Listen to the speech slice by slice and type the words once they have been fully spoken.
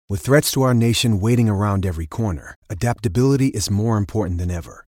With threats to our nation waiting around every corner, adaptability is more important than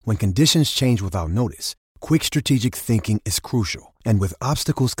ever. When conditions change without notice, quick strategic thinking is crucial. And with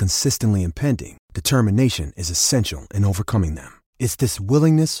obstacles consistently impending, determination is essential in overcoming them. It's this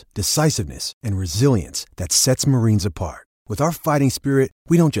willingness, decisiveness, and resilience that sets Marines apart. With our fighting spirit,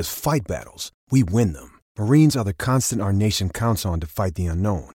 we don't just fight battles, we win them. Marines are the constant our nation counts on to fight the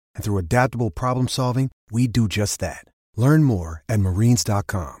unknown. And through adaptable problem solving, we do just that. Learn more at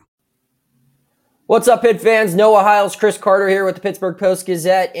marines.com. What's up, Pitt fans? Noah Hiles, Chris Carter here with the Pittsburgh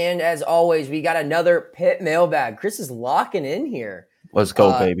Post-Gazette. And as always, we got another Pitt mailbag. Chris is locking in here. Let's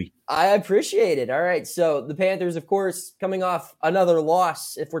go, baby. I appreciate it. All right. So the Panthers, of course, coming off another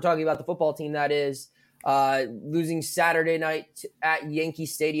loss, if we're talking about the football team, that is, losing Saturday night at Yankee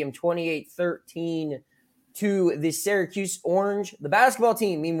Stadium 28-13 to the Syracuse Orange. The basketball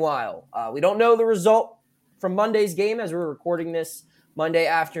team, meanwhile, we don't know the result from Monday's game as we're recording this Monday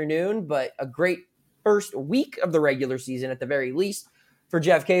afternoon, but a great first week of the regular season at the very least for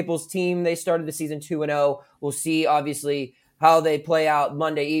Jeff Capel's team. They started the season 2-0. We'll see, obviously, how they play out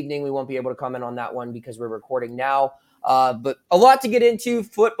Monday evening. We won't be able to comment on that one because we're recording now. But a lot to get into,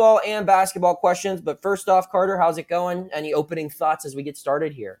 football and basketball questions. But first off, Carter, how's it going? Any opening thoughts as we get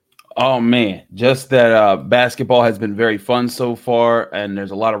started here? Oh, man, just that basketball has been very fun so far, and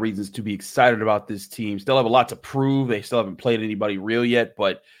there's a lot of reasons to be excited about this team. Still have a lot to prove. They still haven't played anybody real yet,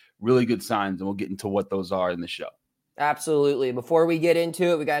 but really good signs, and we'll get into what those are in the show. Absolutely. Before we get into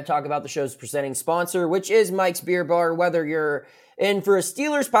it, we got to talk about the show's presenting sponsor, which is Mike's Beer Bar. Whether you're in for a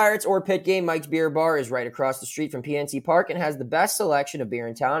Steelers, Pirates, or Pitt game, Mike's Beer Bar is right across the street from PNC Park and has the best selection of beer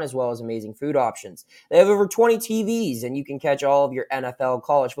in town as well as amazing food options. They have over 20 TVs, and you can catch all of your NFL,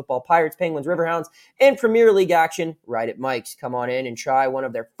 college football, Pirates, Penguins, Riverhounds, and Premier League action right at Mike's. Come on in and try one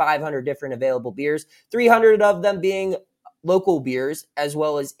of their 500 different available beers, 300 of them being local beers, as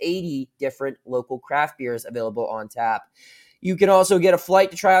well as 80 different local craft beers available on tap. You can also get a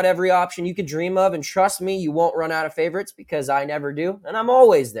flight to try out every option you could dream of, and trust me, you won't run out of favorites because I never do, and I'm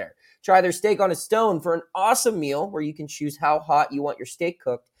always there. Try their steak on a stone for an awesome meal where you can choose how hot you want your steak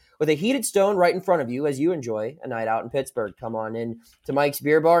cooked with a heated stone right in front of you as you enjoy a night out in Pittsburgh. Come on in to Mike's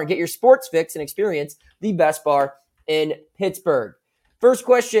Beer Bar and get your sports fix and experience the best bar in Pittsburgh. First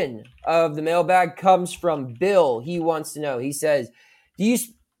question of the mailbag comes from Bill. He wants to know, he says, do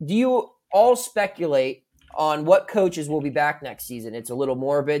you all speculate on what coaches will be back next season? It's a little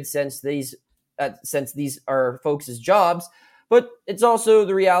morbid since these are folks' jobs, but it's also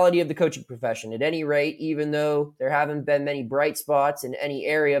the reality of the coaching profession. At any rate, even though there haven't been many bright spots in any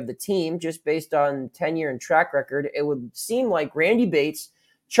area of the team, just based on tenure and track record, it would seem like Randy Bates,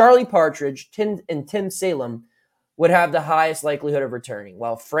 Charlie Partridge, and Tim Salem would have the highest likelihood of returning,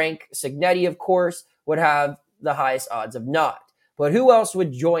 while Frank Cignetti, of course, would have the highest odds of not. But who else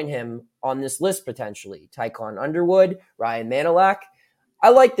would join him on this list potentially? Tyquan Underwood, Ryan Manilak? I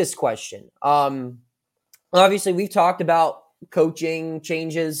like this question. Obviously, we've talked about coaching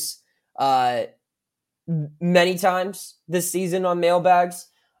changes many times this season on mailbags.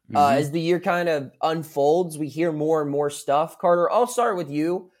 As the year kind of unfolds, we hear more and more stuff. Carter, I'll start with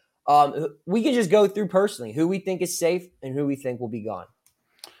you. We can just go through personally who we think is safe and who we think will be gone.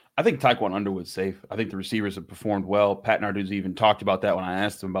 I think Tyquan Underwood's safe. I think the receivers have performed well. Pat Narduzzi even talked about that when I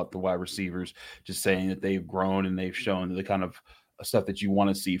asked him about the wide receivers, just saying that they've grown and they've shown the kind of stuff that you want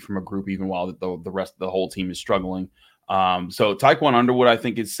to see from a group, even while the rest of the whole team is struggling. So Tyquan Underwood, I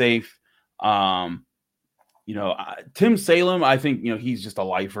think, is safe. Tim Salem, I think, he's just a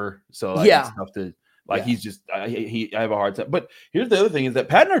lifer. So it's tough to he's just, I have a hard time. But here's the other thing is that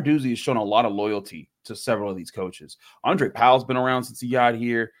Pat Narduzzi has shown a lot of loyalty to several of these coaches. Andre Powell's been around since he got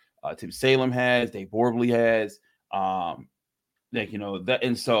here. Tim Salem has, Dave Borbley has,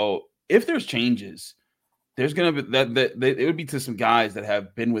 and so if there's changes, there's going to be that it would be to some guys that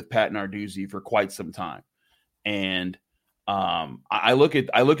have been with Pat Narduzzi for quite some time. And I look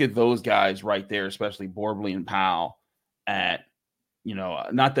at those guys right there, especially Borbley and Powell at,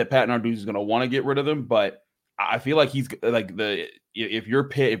 not that Pat Narduzzi is going to want to get rid of them, but I feel like he's like if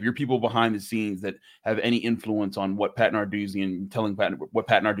you're people behind the scenes that have any influence on what Pat Narduzzi and telling what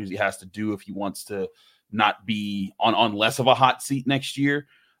Pat Narduzzi has to do if he wants to not be on less of a hot seat next year,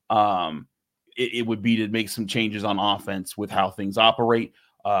 it would be to make some changes on offense with how things operate.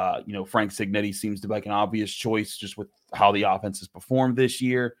 Frank Cignetti seems to be like an obvious choice just with how the offense has performed this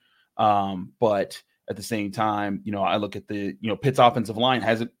year. But at the same time, I look at Pitt's offensive line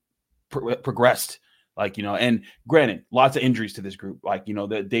hasn't progressed. And granted, lots of injuries to this group. That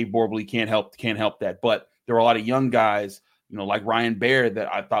Dave Borbley can't help that. But there are a lot of young guys, like Ryan Baird,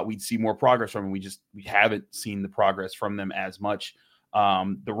 that I thought we'd see more progress from, and we haven't seen the progress from them as much.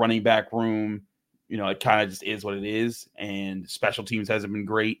 The running back room, it kind of just is what it is. And special teams hasn't been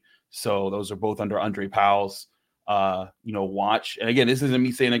great. So those are both under Andre Powell's, watch. And again, this isn't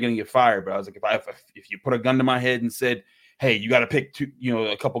me saying they're going to get fired, but I was like, if you put a gun to my head and said, hey, you got to pick two,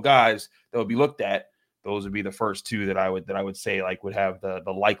 a couple guys that would be looked at, those would be the first two that I would say like would have the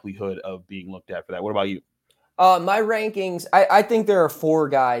likelihood of being looked at for that. What about you? My rankings, I think there are 4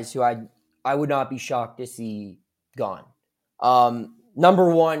 guys who I would not be shocked to see gone. Number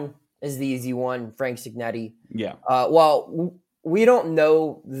 1 is the easy one, Frank Signetti. Yeah. Well, we don't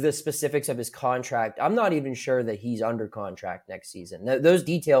know the specifics of his contract. I'm not even sure that he's under contract next season. Those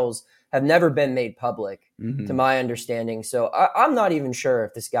details have never been made public, to my understanding. So I'm not even sure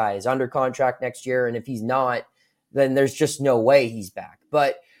if this guy is under contract next year. And if he's not, then there's just no way he's back.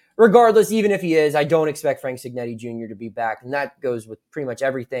 But regardless, even if he is, I don't expect Frank Signetti Jr. to be back. And that goes with pretty much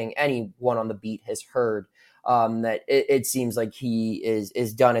everything anyone on the beat has heard, that it seems like he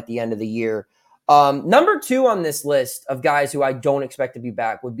is done at the end of the year. Number 2 on this list of guys who I don't expect to be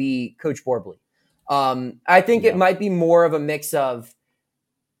back would be Coach Borbley. I think it might be more of a mix of,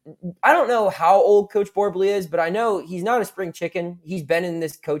 I don't know how old Coach Borbley is, but I know he's not a spring chicken. He's been in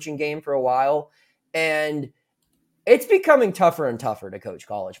this coaching game for a while, and it's becoming tougher and tougher to coach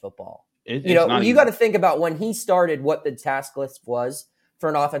college football. You got to think about when he started, what the task list was for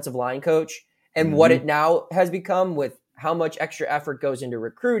an offensive line coach and what it now has become with how much extra effort goes into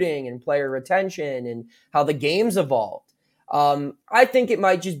recruiting and player retention and how the game's evolved. I think it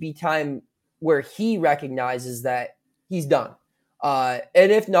might just be time where he recognizes that he's done.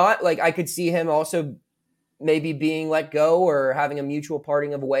 And if not, like I could see him also maybe being let go or having a mutual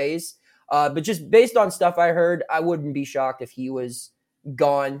parting of ways. But just based on stuff I heard, I wouldn't be shocked if he was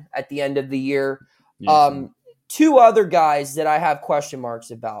gone at the end of the year. Yes. 2 other guys that I have question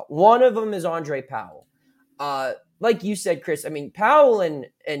marks about. One of them is Andre Powell. Like you said, Chris, I mean, Powell and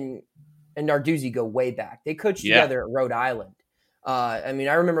Narduzzi go way back. They coached together at Rhode Island. I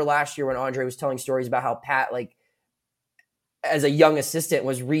remember last year when Andre was telling stories about how Pat, like, as a young assistant,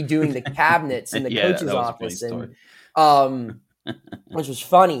 was redoing the cabinets in the coach's office, and which was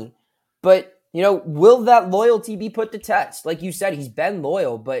funny. But, will that loyalty be put to test? Like you said, he's been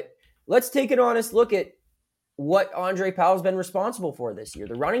loyal, but let's take an honest look at what Andre Powell's been responsible for this year.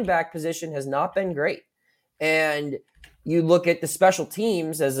 The running back position has not been great. And you look at the special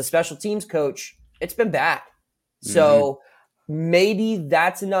teams as a special teams coach, it's been bad. So maybe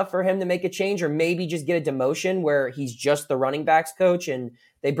that's enough for him to make a change, or maybe just get a demotion where he's just the running backs coach and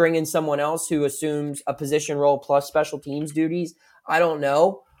they bring in someone else who assumes a position role plus special teams duties. I don't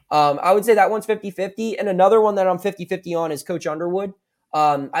know. I would say that one's 50-50. And another one that I'm 50-50 on is Coach Underwood.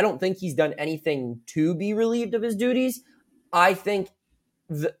 I don't think he's done anything to be relieved of his duties. I think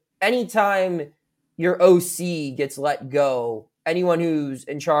anytime your OC gets let go, anyone who's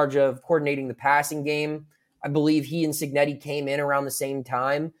in charge of coordinating the passing game, I believe he and Signetti came in around the same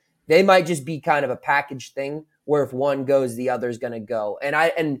time. They might just be kind of a package thing where if one goes, the other's going to go.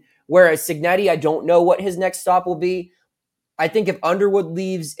 And whereas Signetti, I don't know what his next stop will be. I think if Underwood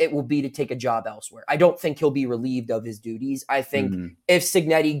leaves, it will be to take a job elsewhere. I don't think he'll be relieved of his duties. I think if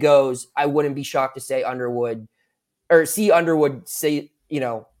Signetti goes, I wouldn't be shocked to see Underwood say,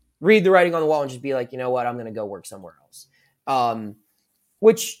 read the writing on the wall and just be like, you know what, I'm going to go work somewhere else.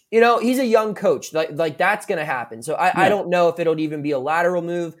 Which, he's a young coach. Like that's going to happen. So I don't know if it'll even be a lateral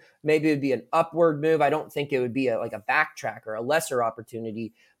move. Maybe it would be an upward move. I don't think it would be a backtrack or a lesser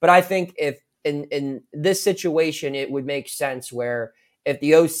opportunity. But I think if in this situation, it would make sense where if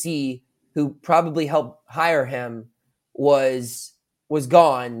the OC who probably helped hire him was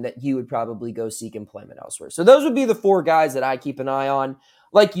gone, that he would probably go seek employment elsewhere. So those would be the 4 guys that I keep an eye on.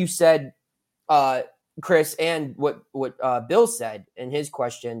 Like you said, Chris, and what Bill said in his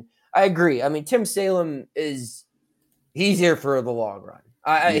question, I agree. I mean, Tim Salem he's here for the long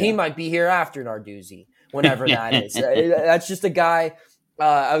run. He might be here after Narduzzi, whenever that is. That's just a guy.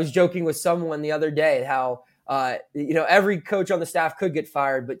 I was joking with someone the other day how, every coach on the staff could get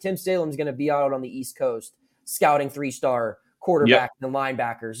fired, but Tim Salem's going to be out on the East Coast scouting 3-star quarterback and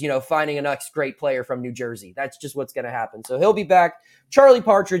linebackers, finding a next great player from New Jersey. That's just what's going to happen. So he'll be back. Charlie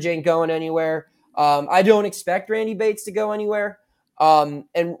Partridge ain't going anywhere. I don't expect Randy Bates to go anywhere. And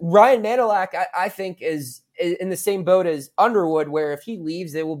Ryan Manilak, I think, is in the same boat as Underwood, where if he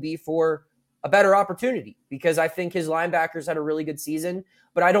leaves, it will be for a better opportunity, because I think his linebackers had a really good season,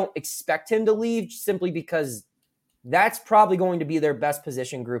 but I don't expect him to leave simply because that's probably going to be their best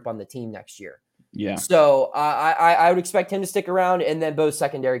position group on the team next year. Yeah. So I would expect him to stick around, and then both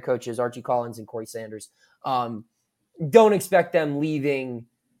secondary coaches, Archie Collins and Corey Sanders, don't expect them leaving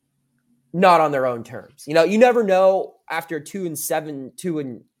not on their own terms. You never know after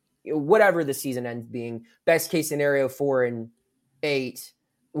 2-7, whatever the season ends being. Best case scenario 4-8,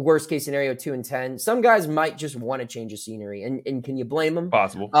 worst case scenario 2-10. Some guys might just want to change the scenery, and can you blame them?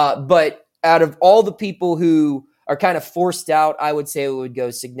 Possible. But out of all the people who are kind of forced out, I would say it would go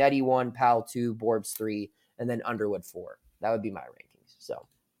Signetti 1, Powell 2, Borbs 3, and then Underwood 4. That would be my rankings. So,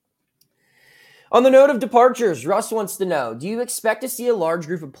 on the note of departures, Russ wants to know, do you expect to see a large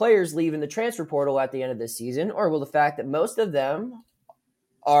group of players leave in the transfer portal at the end of this season, or will the fact that most of them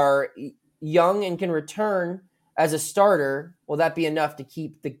are young and can return as a starter, will that be enough to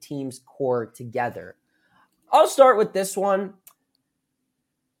keep the team's core together? I'll start with this one.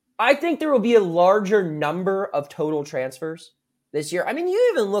 I think there will be a larger number of total transfers this year. I mean,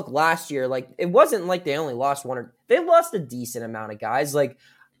 you even look last year, like it wasn't like they only lost one, they lost a decent amount of guys. Like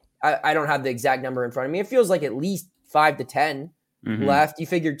I don't have the exact number in front of me. It feels like at least 5 to 10 left. You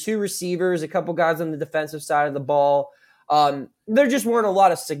figured 2 receivers, a couple guys on the defensive side of the ball. There just weren't a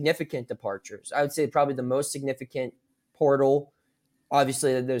lot of significant departures. I would say probably the most significant portal,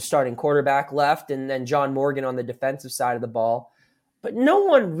 obviously the starting quarterback left, and then John Morgan on the defensive side of the ball. But no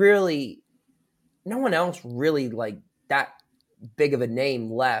one else really like that big of a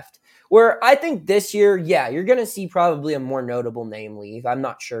name left. Where I think this year, yeah, you're going to see probably a more notable name leave. I'm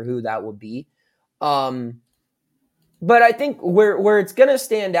not sure who that would be. But I think where it's going to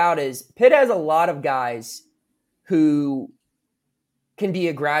stand out is Pitt has a lot of guys who can be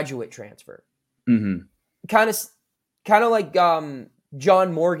a graduate transfer. Kind of like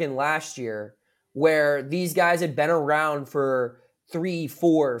John Morgan last year, where these guys had been around for 3,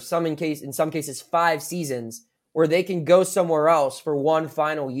 4, in some cases 5 seasons, where they can go somewhere else for one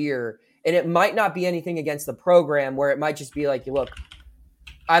final year. And it might not be anything against the program, where it might just be like, look,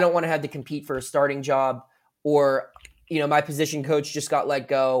 I don't want to have to compete for a starting job, or, my position coach just got let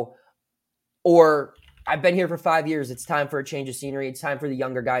go, or I've been here for 5 years. It's time for a change of scenery. It's time for the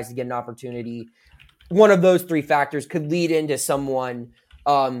younger guys to get an opportunity. One of those 3 factors could lead into someone,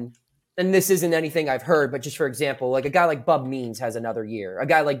 and this isn't anything I've heard, but just for example, like a guy like Bub Means has another year, a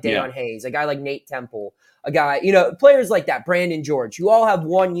guy like Deion Hayes, a guy like Nate Temple, a guy, players like that, Brandon George, who all have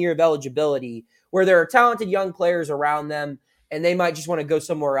 1 year of eligibility, where there are talented young players around them, and they might just want to go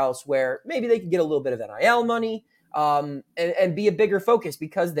somewhere else where maybe they could get a little bit of NIL money, and be a bigger focus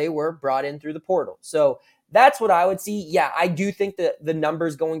because they were brought in through the portal. So that's what I would see. Yeah, I do think that the number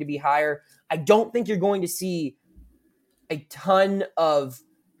is going to be higher. I don't think you're going to see a ton of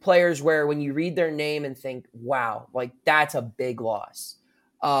players where when you read their name and think, wow, like that's a big loss.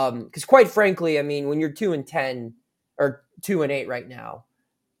 Because quite frankly, I mean, when you're 2-10 or 2-8 right now,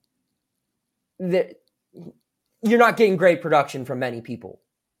 you're not getting great production from many people.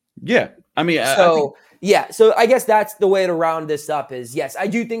 Yeah. I mean, so I guess that's the way to round this up is, yes, I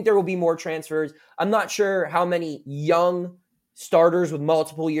do think there will be more transfers. I'm not sure how many young starters with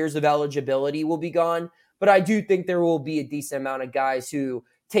multiple years of eligibility will be gone, but I do think there will be a decent amount of guys who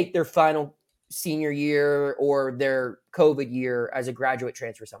take their final senior year or their COVID year as a graduate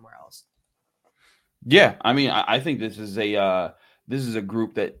transfer somewhere else. Yeah. I mean, I think this is a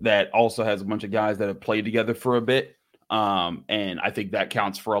group that also has a bunch of guys that have played together for a bit. And I think that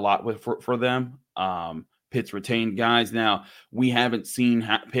counts for a lot for them. Pitt's retained guys. Now, we haven't seen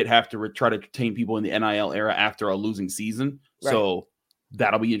Pitt have to try to retain people in the NIL era after a losing season. Right. So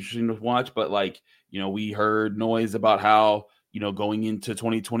that'll be interesting to watch. But we heard noise about how, going into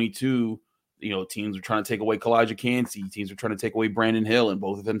 2022, teams were trying to take away Kalijah Cansey. Teams were trying to take away Brandon Hill, and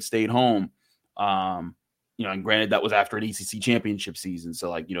both of them stayed home. And granted, that was after an ACC championship season.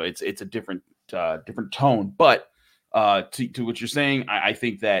 So it's a different tone. But to what you're saying, I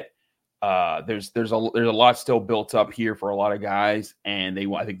think that there's a lot still built up here for a lot of guys, and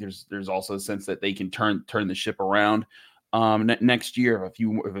I think there's also a sense that they can turn the ship around next year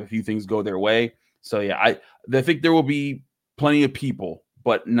if a few things go their way. So yeah, I think there will be plenty of people,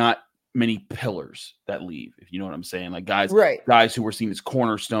 but not many pillars that leave, if you know what I'm saying. Like guys who were seen as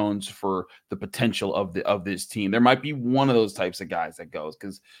cornerstones for the potential of this team. There might be one of those types of guys that goes,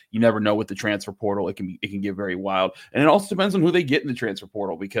 because you never know with the transfer portal. It can get very wild, and it also depends on who they get in the transfer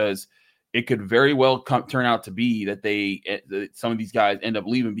portal, because it could very well turn out to be that some of these guys end up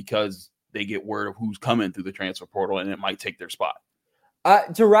leaving because they get word of who's coming through the transfer portal, and it might take their spot.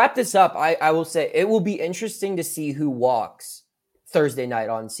 To wrap this up, I will say it will be interesting to see who walks Thursday night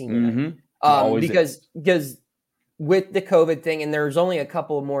on senior night. Because with the COVID thing, and there's only a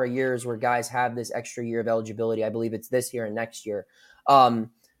couple more years where guys have this extra year of eligibility. I believe it's this year and next year.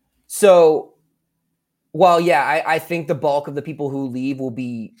 So while, I think the bulk of the people who leave will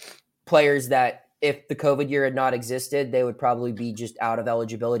be players that if the COVID year had not existed, they would probably be just out of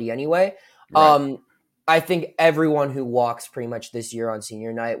eligibility anyway. Right. I think everyone who walks pretty much this year on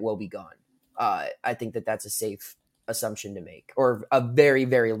senior night will be gone. I think that's a safe assumption to make, or a very,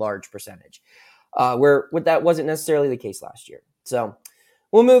 very large percentage. Where that wasn't necessarily the case last year. So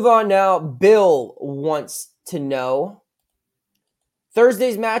we'll move on now. Bill wants to know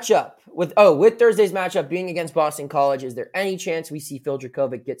Thursday's matchup with Thursday's matchup being against Boston College, is there any chance we see Phil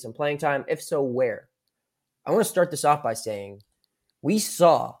Dracovic get some playing time? If so, where? I want to start this off by saying we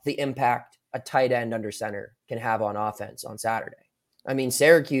saw the impact a tight end under center can have on offense on Saturday. I mean,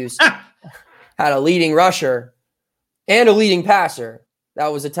 Syracuse had a leading rusher and a leading passer that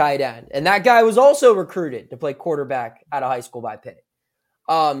was a tight end. And that guy was also recruited to play quarterback out of high school by Pitt.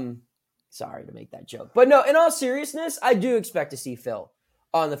 Sorry to make that joke. But no, in all seriousness, I do expect to see Phil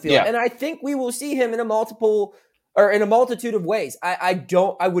on the field. Yeah. And I think we will see him in a multitude of ways. I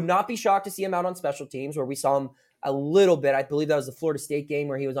would not be shocked to see him out on special teams, where we saw him a little bit. I believe that was the Florida State game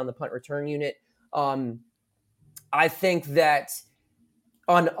where he was on the punt return unit. I think that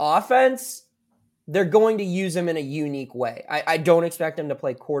on offense, they're going to use him in a unique way. I don't expect him to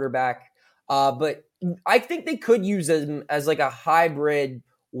play quarterback, but I think they could use him as like a hybrid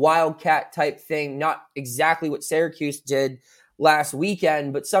Wildcat type thing. Not exactly what Syracuse did last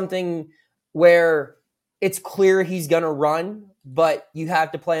weekend, but something where it's clear he's going to run, but you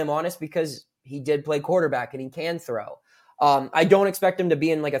have to play him honest because he did play quarterback and he can throw. I don't expect him to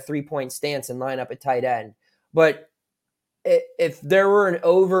be in like a 3-point stance and line up at tight end, but if there were an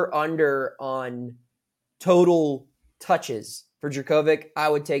over-under on total touches for Dracovic, I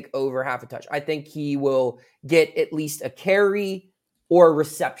would take over half a touch. I think he will get at least a carry or a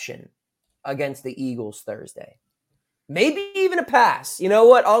reception against the Eagles Thursday. Maybe even a pass. You know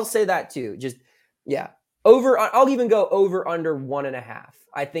what? I'll say that too. I'll even go over under 1.5.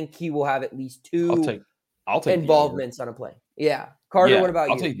 I think he will have at least two involvements on a play. Yeah. Carter, what about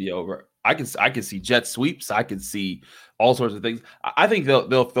you? I'll take the over. I can see jet sweeps. I can see all sorts of things. I think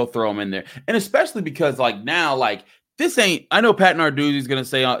they'll throw him in there, and especially because this ain't. I know Pat Narduzzi is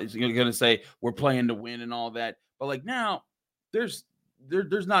gonna say we're playing to win and all that, but now there's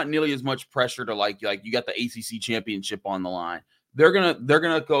not nearly as much pressure to like you got the ACC championship on the line. They're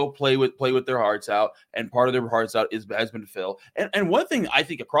gonna go play with their hearts out, and part of their hearts out has been Phil. And one thing I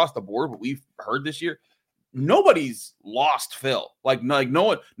think across the board, what we've heard this year, nobody's lost Phil. No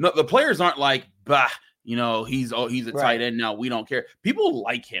one, the players aren't like, bah, he's a tight end now, we don't care. People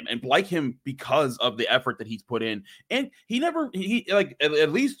like him and like him because of the effort that he's put in, and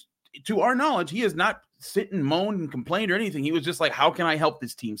at least to our knowledge, he has not sit and moaned and complained or anything. He was just like, how can I help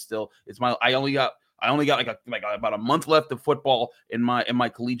this team still? I only got about a month left of football in my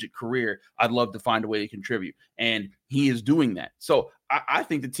collegiate career. I'd love to find a way to contribute, and he is doing that. So I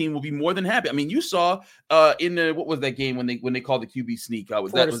think the team will be more than happy. I mean, you saw in what was that game when they called the QB sneak? That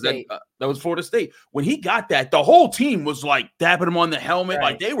was Florida State. When he got that, the whole team was like dapping him on the helmet,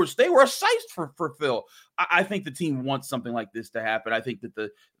 right. Like they were psyched for Phil. I think the team wants something like this to happen. I think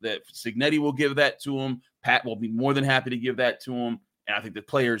that that Signetti will give that to him. Pat will be more than happy to give that to him. And I think the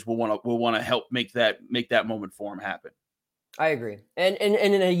players will want to help make that moment for him happen. I agree. And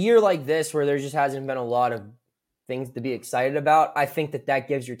in a year like this, where there just hasn't been a lot of things to be excited about, I think that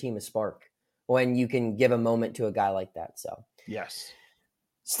gives your team a spark when you can give a moment to a guy like that. So yes.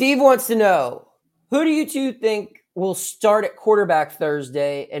 Steve wants to know, who do you two think will start at quarterback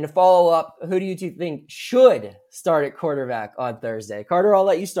Thursday? And to follow up, who do you two think should start at quarterback on Thursday? Carter, I'll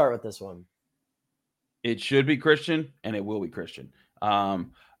let you start with this one. It should be Christian, and it will be Christian.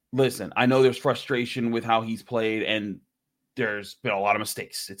 Listen, I know there's frustration with how he's played, and there's been a lot of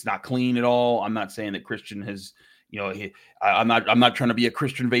mistakes. It's not clean at all. I'm not saying that Christian has, I'm not trying to be a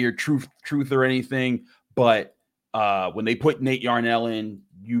Christian Veyer truth or anything, but when they put Nate Yarnell in,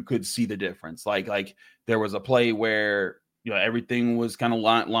 you could see the difference. Like there was a play where everything was kind of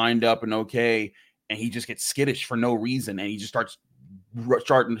lined up and okay, and he just gets skittish for no reason, and he just starts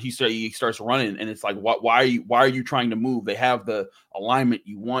running, and it's like, why are you trying to move? They have the alignment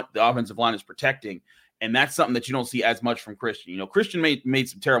you want. The offensive line is protecting, and that's something that you don't see as much from Christian. Christian made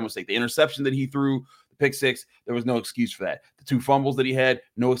some terrible mistakes. The interception that he threw, the pick six, there was no excuse for that. The 2 fumbles that he had,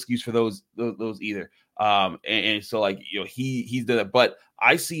 no excuse for those either. And so he's done it, but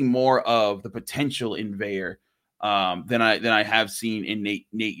I see more of the potential in Veyer than I have seen in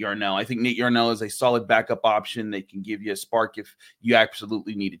Nate Yarnell. I think Nate Yarnell is a solid backup option that can give you a spark if you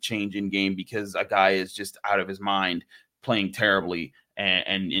absolutely need a change in game, because a guy is just out of his mind, playing terribly,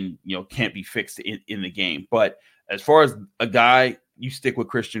 and can't be fixed in the game. But as far as a guy, you stick with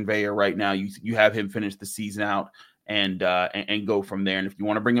Christian Veyer right now. You have him finish the season out, and go from there. And if you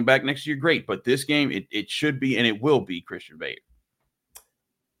want to bring him back next year, great. But this game, it should be and it will be Christian Veilleux.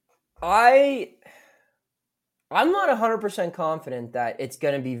 I'm not 100% confident that it's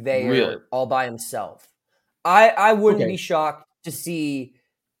going to be Veilleux all by himself. I wouldn't be shocked to see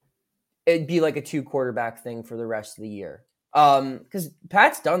it be like a 2-quarterback thing for the rest of the year. Because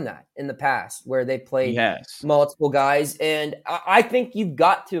Pat's done that in the past where they played multiple guys. And I think you've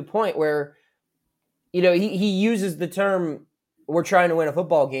got to a point where, he uses the term, we're trying to win a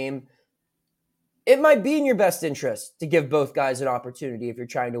football game. It might be in your best interest to give both guys an opportunity if you're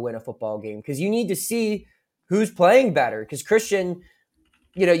trying to win a football game, because you need to see who's playing better. Because Christian,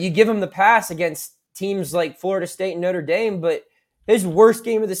 you give him the pass against teams like Florida State and Notre Dame, but his worst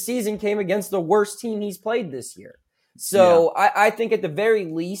game of the season came against the worst team he's played this year. So I think at the very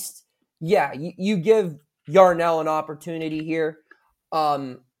least, you give Yarnell an opportunity here.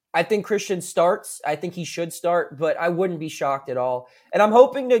 I think Christian starts. I think he should start, but I wouldn't be shocked at all. And I'm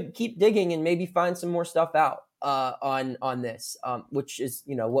hoping to keep digging and maybe find some more stuff out on this, which is,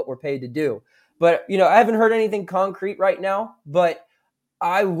 what we're paid to do. But, I haven't heard anything concrete right now, but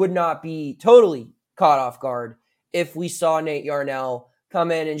I would not be totally caught off guard if we saw Nate Yarnell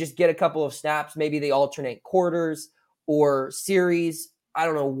come in and just get a couple of snaps. Maybe they alternate quarters or series. I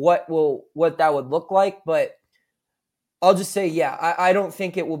don't know what that would look like, but I'll just say, I don't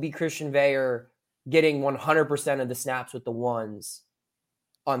think it will be Christian Veilleux getting 100% of the snaps with the ones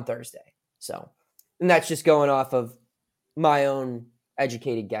on Thursday. So, and that's just going off of my own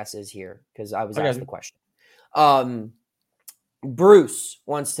educated guesses here because I was asked the question. Bruce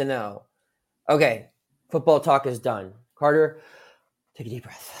wants to know, okay, football talk is done. Carter, take a deep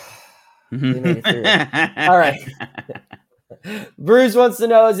breath. We made it through. All right. Bruce wants to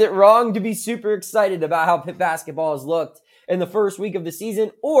know, is it wrong to be super excited about how Pitt basketball has looked in the first week of the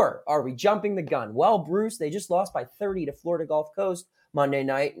season, or are we jumping the gun? Well, Bruce, they just lost by 30 to Florida Gulf Coast Monday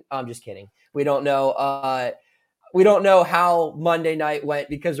night. I'm just kidding. We don't know. We don't know how Monday night went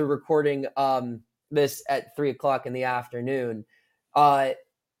because we're recording this at 3:00 in the afternoon. I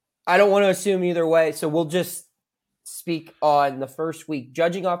don't want to assume either way, so we'll just speak on the first week.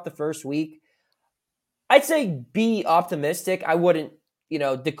 Judging off the first week, I'd say be optimistic. I wouldn't,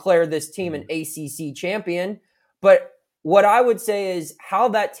 declare this team an ACC champion. But what I would say is how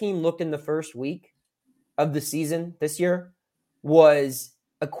that team looked in the first week of the season this year was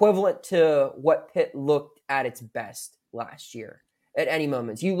equivalent to what Pitt looked at its best last year at any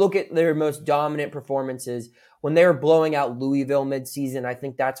moments. You look at their most dominant performances when they were blowing out Louisville midseason. I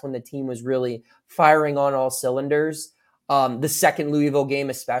think that's when the team was really firing on all cylinders. The second Louisville game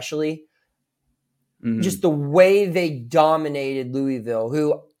especially. Mm-hmm. Just the way they dominated Louisville,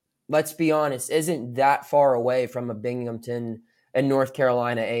 who, let's be honest, isn't that far away from a Binghamton and North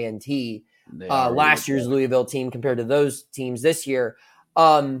Carolina A&T. Last year's Louisville team compared to those teams this year.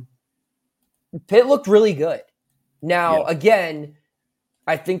 Pitt looked really good. Now, again,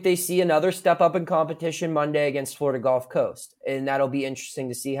 I think they see another step up in competition Monday against Florida Gulf Coast, and that'll be interesting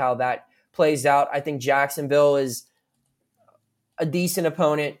to see how that plays out. I think Jacksonville is a decent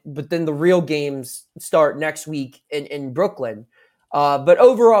opponent, but then the real games start next week in Brooklyn. But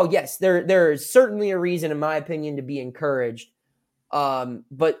overall, yes, there is certainly a reason, in my opinion, to be encouraged.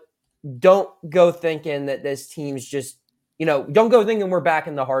 But don't go thinking that this team's just, don't go thinking we're back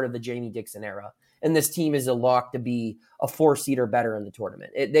in the heart of the Jamie Dixon era. And this team is a lock to be a 4-seed or better in the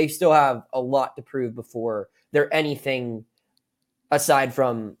tournament. They still have a lot to prove before they're anything aside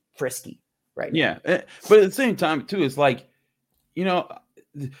from frisky right now. Yeah, but at the same time, too, it's like,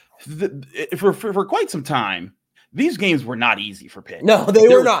 for quite some time, these games were not easy for Pitt. No, they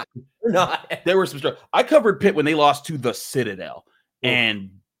were not. They're not. There were some struggles. I covered Pitt when they lost to the Citadel, and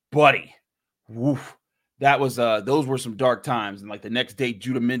buddy, woof, that was those were some dark times. And like the next day,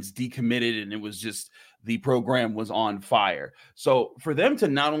 Judah Mintz decommitted, and it was just the program was on fire. So for them to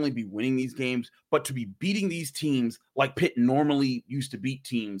not only be winning these games, but to be beating these teams like Pitt normally used to beat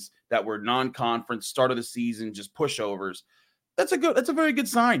teams that were non-conference, start of the season, just pushovers. That's a very good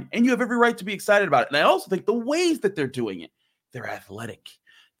sign. And you have every right to be excited about it. And I also think the ways that they're doing it, they're athletic.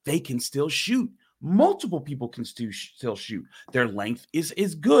 They can still shoot. Multiple people can still shoot. Their length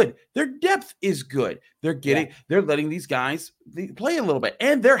is good. Their depth is good. They're letting these guys play a little bit,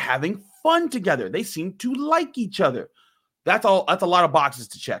 and they're having fun together. They seem to like each other. That's a lot of boxes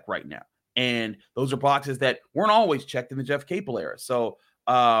to check right now. And those are boxes that weren't always checked in the Jeff Capel era. So,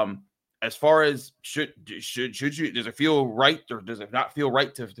 as far as should you, does it feel right or does it not feel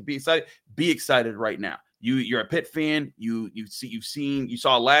right to be excited? Be excited right now. You're a Pitt fan. You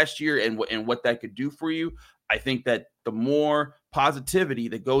saw last year and what that could do for you. I think that the more positivity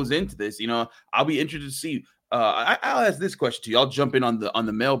that goes into this, I'll be interested to see I'll ask this question to you. I'll jump in on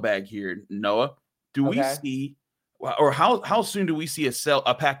the mailbag here, Noah. Do we see, or how soon do we see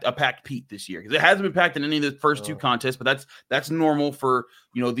a packed Pete this year? Because it hasn't been packed in any of the first two contests, but that's normal for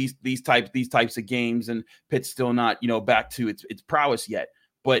these types of games, and Pitt's still not back to its prowess yet.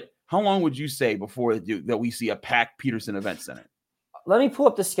 But how long would you say before that we see a packed Peterson Event Center? Let me pull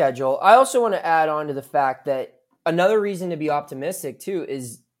up the schedule. I also want to add on to the fact that another reason to be optimistic too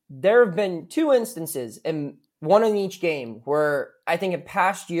is there have been two instances, and one in each game, where I think in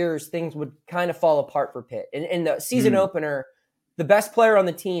past years things would kind of fall apart for Pitt. In the season opener, the best player on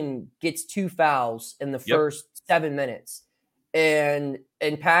the team gets 2 fouls in the first 7 minutes. And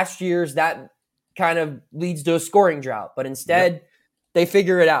in past years, that kind of leads to a scoring drought. But instead, they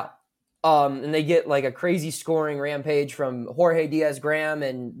figure it out. And they get like a crazy scoring rampage from Jorge Diaz-Graham,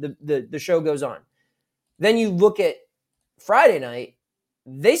 and the show goes on. Then you look at Friday night,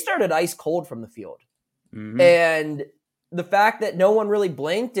 they started ice cold from the field. Mm-hmm. And the fact that no one really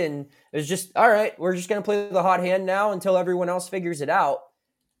blinked and it was just, all right, we're just going to play the hot hand now until everyone else figures it out.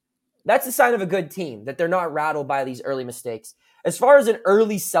 That's a sign of a good team, that they're not rattled by these early mistakes. As far as an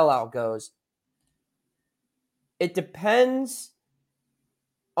early sellout goes, it depends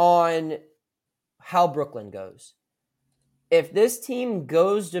on how Brooklyn goes. If this team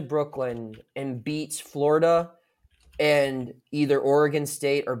goes to Brooklyn and beats Florida and either Oregon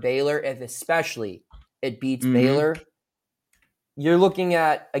State or Baylor, if especially it beats Baylor, you're looking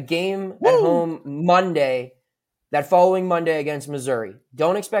at a game at home Monday, that following Monday against Missouri.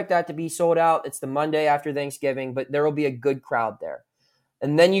 Don't expect that to be sold out. It's the Monday after Thanksgiving, but there will be a good crowd there.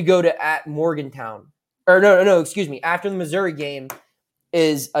 And then you go to at Morgantown. Or excuse me. After the Missouri game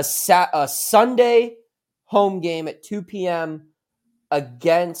is a Sunday home game at 2 p.m.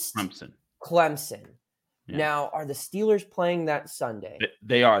 against Clemson. Yeah. Now, are the Steelers playing that Sunday?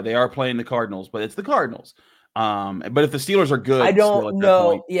 They are. They are playing the Cardinals, but it's the Cardinals. But if the Steelers are good, I don't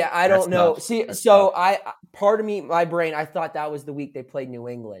know. I don't know. Tough. See, so part of me, my brain, I thought that was the week they played New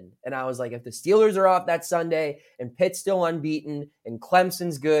England. And I was like, if the Steelers are off that Sunday and Pitt's still unbeaten and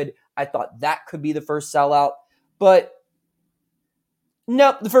Clemson's good, I thought that could be the first sellout. But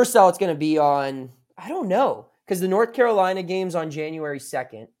nope, the first sellout's going to be on, I don't know, because the North Carolina game's on January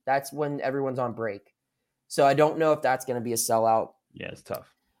 2nd. That's when everyone's on break. So I don't know if that's going to be a sellout. Yeah, it's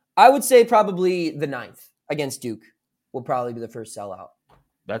tough. I would say probably the 9th against Duke will probably be the first sellout.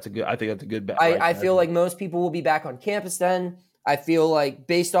 I think that's a good bet. I feel like most people will be back on campus then. I feel like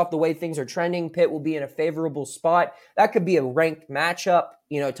based off the way things are trending, Pitt will be in a favorable spot. That could be a ranked matchup,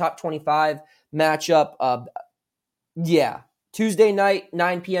 top 25 matchup. Tuesday night,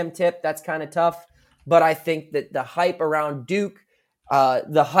 9 p.m. tip. That's kind of tough. But I think that the hype around Duke,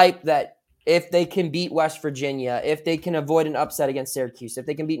 the hype that if they can beat West Virginia, if they can avoid an upset against Syracuse, if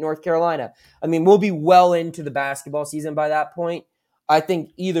they can beat North Carolina, I mean, we'll be well into the basketball season by that point. I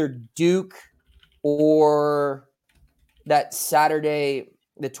think either Duke or that Saturday,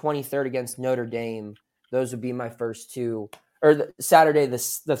 the 23rd against Notre Dame, those would be my first two. Or Saturday, the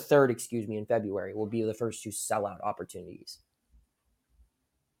 3rd, in February, will be the first two sellout opportunities.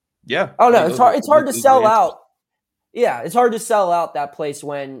 Yeah. Oh, no, it's hard to sell out. Yeah, it's hard to sell out that place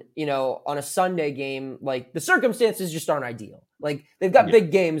when, on a Sunday game, like the circumstances just aren't ideal. Like they've got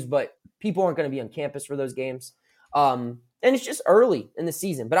big games, but people aren't going to be on campus for those games. And it's just early in the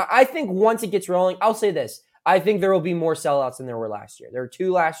season. But I think once it gets rolling, I'll say this. I think there will be more sellouts than there were last year. There were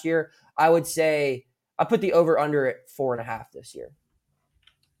 2 last year. I would say I put the over under at 4.5 this year.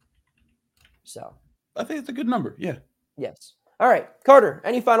 So I think it's a good number. Yeah. Yes. All right. Carter,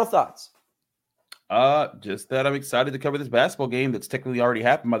 any final thoughts? Just that I'm excited to cover this basketball game that's technically already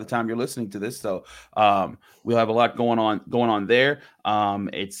happened by the time you're listening to this. So we'll have a lot going on there.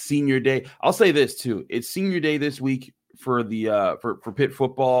 It's senior day. I'll say this too. It's senior day this week for the for Pitt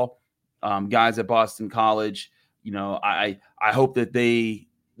football. Guys at Boston College. I hope that they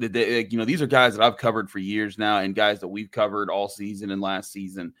these are guys that I've covered for years now and guys that we've covered all season and last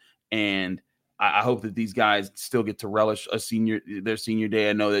season. And I hope that these guys still get to relish their senior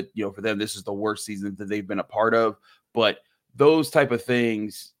day. I know that, for them, this is the worst season that they've been a part of, but those type of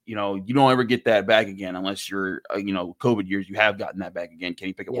things, you don't ever get that back again unless you're, COVID years, you have gotten that back again.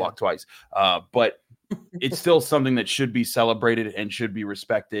 Kenny Pickett walked twice. But it's still something that should be celebrated and should be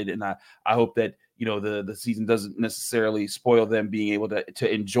respected. And I hope that, the season doesn't necessarily spoil them being able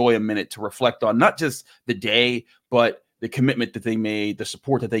to enjoy a minute to reflect on not just the day, but the commitment that they made, the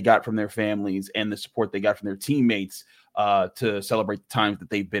support that they got from their families, and the support they got from their teammates to celebrate the times that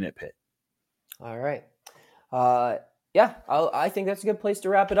they've been at Pitt. All right. Yeah, I think that's a good place to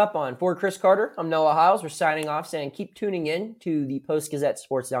wrap it up on. For Chris Carter, I'm Noah Hiles. We're signing off saying keep tuning in to the Post-Gazette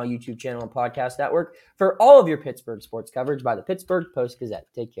Sports Now YouTube channel and podcast network for all of your Pittsburgh sports coverage by the Pittsburgh Post-Gazette.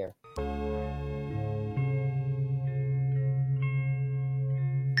 Take care.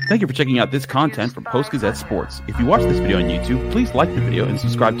 Thank you for checking out this content from Post-Gazette Sports. If you watch this video on YouTube, please like the video and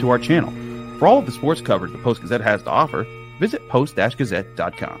subscribe to our channel. For all of the sports coverage the Post-Gazette has to offer, visit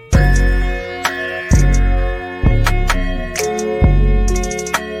post-gazette.com.